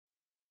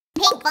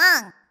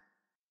Pinkfong.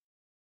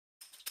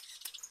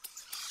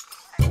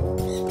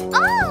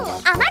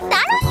 আমার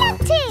দারুণ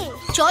লাগছে।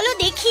 চলো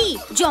দেখি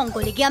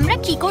জঙ্গলে গিয়ে আমরা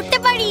কি করতে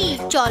পারি।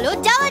 চলো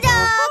যাওয়া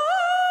যাক।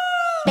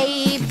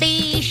 Baby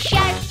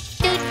Shark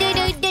do do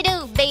do do do,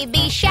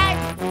 baby Shark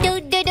do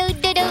do do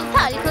do do,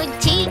 ফল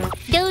খুঁজছি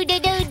do do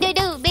do do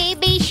do,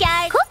 baby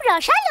Shark খুব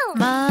রসালো।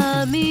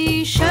 মামি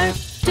Shark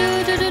do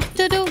do do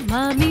do do,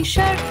 মামি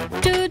Shark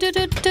do do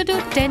do do do,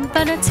 10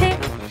 পা আছে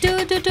do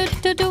do do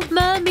do do,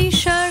 মামি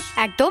Shark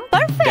একদম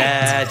perfect.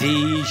 Daddy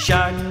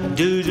Shark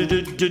do do do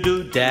do do,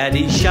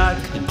 daddy Shark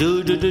do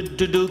do do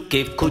do do,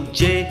 cave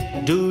খুঁজছে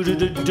do do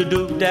do do do,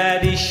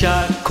 daddy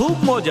Shark খুব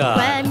মজা।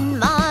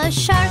 Grandma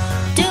Shark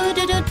do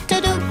do do do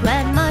do,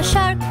 grandma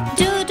Shark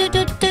do do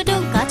do do do,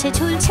 গাছে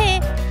ঝুলছে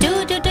do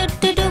do do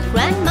do do,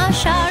 grandma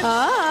Shark.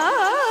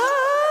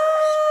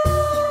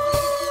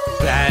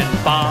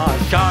 Grandpa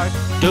Shark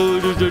do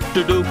do do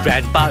do do,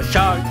 grandpa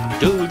Shark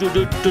do do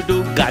do do do,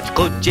 গাছ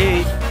খুঁজছে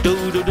do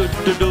do do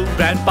do do,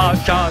 grandpa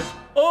Shark.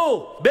 O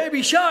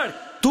baby Shark,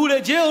 দূরে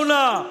যেও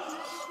না।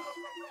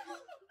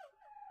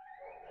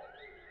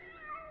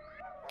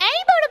 এই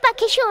বড়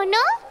পাখি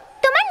শোনো,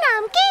 তোমার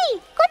নাম কি?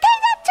 কোথায়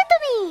যাচ্ছ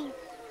তুমি?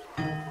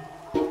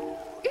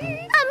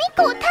 আমি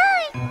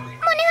কোথায়?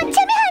 মনে হচ্ছে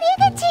আমি হারিয়ে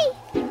গেছি।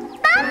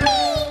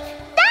 Mummy,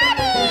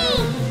 daddy.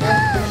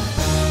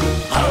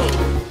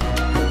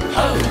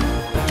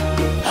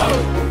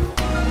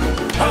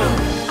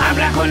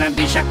 আমরা হলাম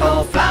বিষাক্ত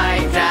ফ্লাই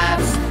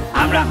ট্র্যাপস,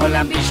 আমরা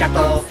হলাম বিষাক্ত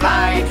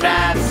ফ্লাই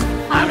ট্র্যাপস।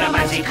 আমরা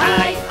মাছি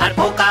খাই আর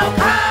পোকাও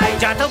খাই,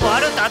 যত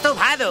বড় তত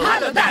ভালো,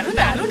 ভালো দারুণ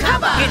দারুণ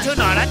খাবার। কিছু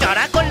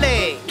নড়াচড়া করলে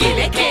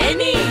গিলে খেয়ে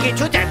নি,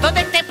 কিছু জ্যান্ত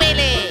দেখতে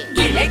পেলে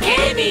গিলে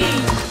খেয়ে নি।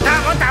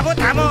 থামো থামো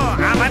থামো,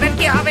 আমাদের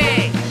কি হবে?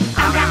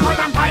 আমরা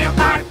হলাম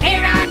ভয়ঙ্কর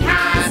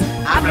পিরানহাস,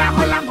 আমরা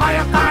হলাম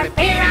ভয়ঙ্কর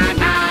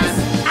পিরানহাস।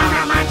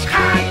 আমরা মাছ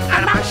খাই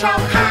আর মাংস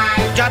খাই,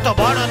 যত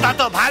বড়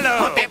তত ভালো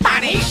হতে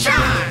পারি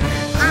শার্ক।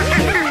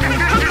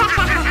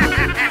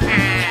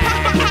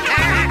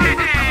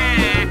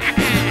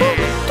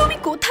 তুমি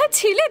কোথায়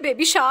ছিলে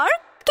বেবি শার্ক?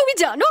 তুমি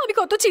জানো আমি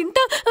কত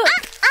চিন্তা।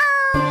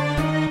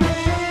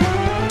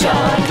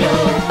 চলো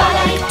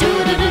পালাই do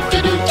do do do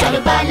do, চলো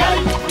পালাই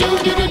do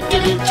do do do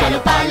do, চলো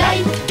পালাই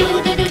do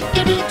do do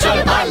do do,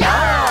 চলো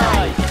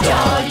পালাই।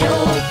 চলো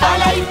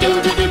পালাই do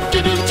do do do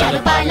do, চলো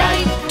পালাই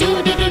do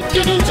do do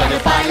do do, চলো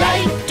পালাই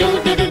do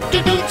do do do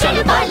do,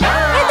 চলো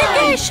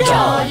পালাই।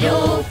 চলো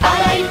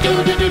পালাই do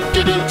do do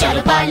do do,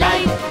 চলো পালাই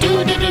do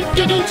do do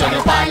do do, চলো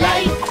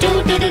পালাই do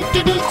do do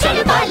do do,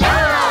 চলো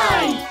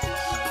পালাই।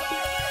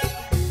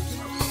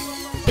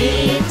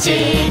 বেঁচে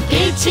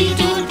গেছি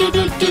do do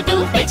do do do,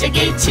 বেঁচে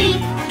গেছি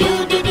do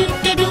do do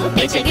do do,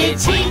 বেঁচে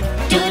গেছি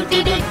do do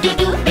do do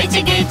do,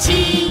 বেঁচে গেছি।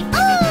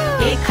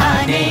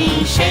 এখানেই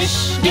শেষ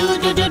do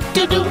do do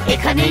do do,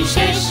 এখানেই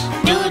শেষ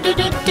do do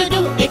do do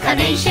do,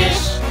 এখানেই শেষ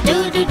do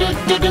do do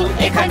do do,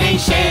 এখানেই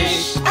শেষ।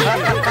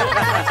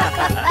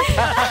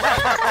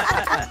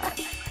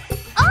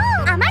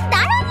 আমার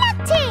দারুণ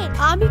লাগছে।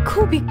 আমি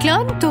খুবই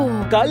ক্লান্ত।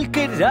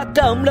 কালকের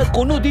রাতটা আমরা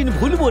কোনোদিন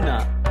ভুলবো না।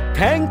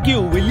 Thank you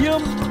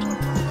William.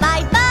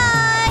 Bye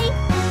bye.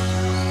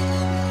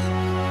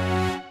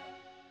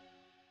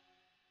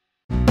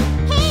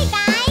 Hey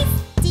guys,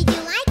 did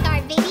you like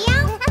our video?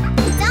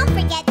 Don't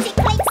forget to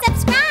click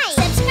subscribe.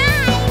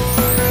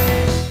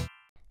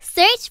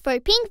 Search for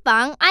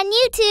Pinkfong on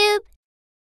YouTube.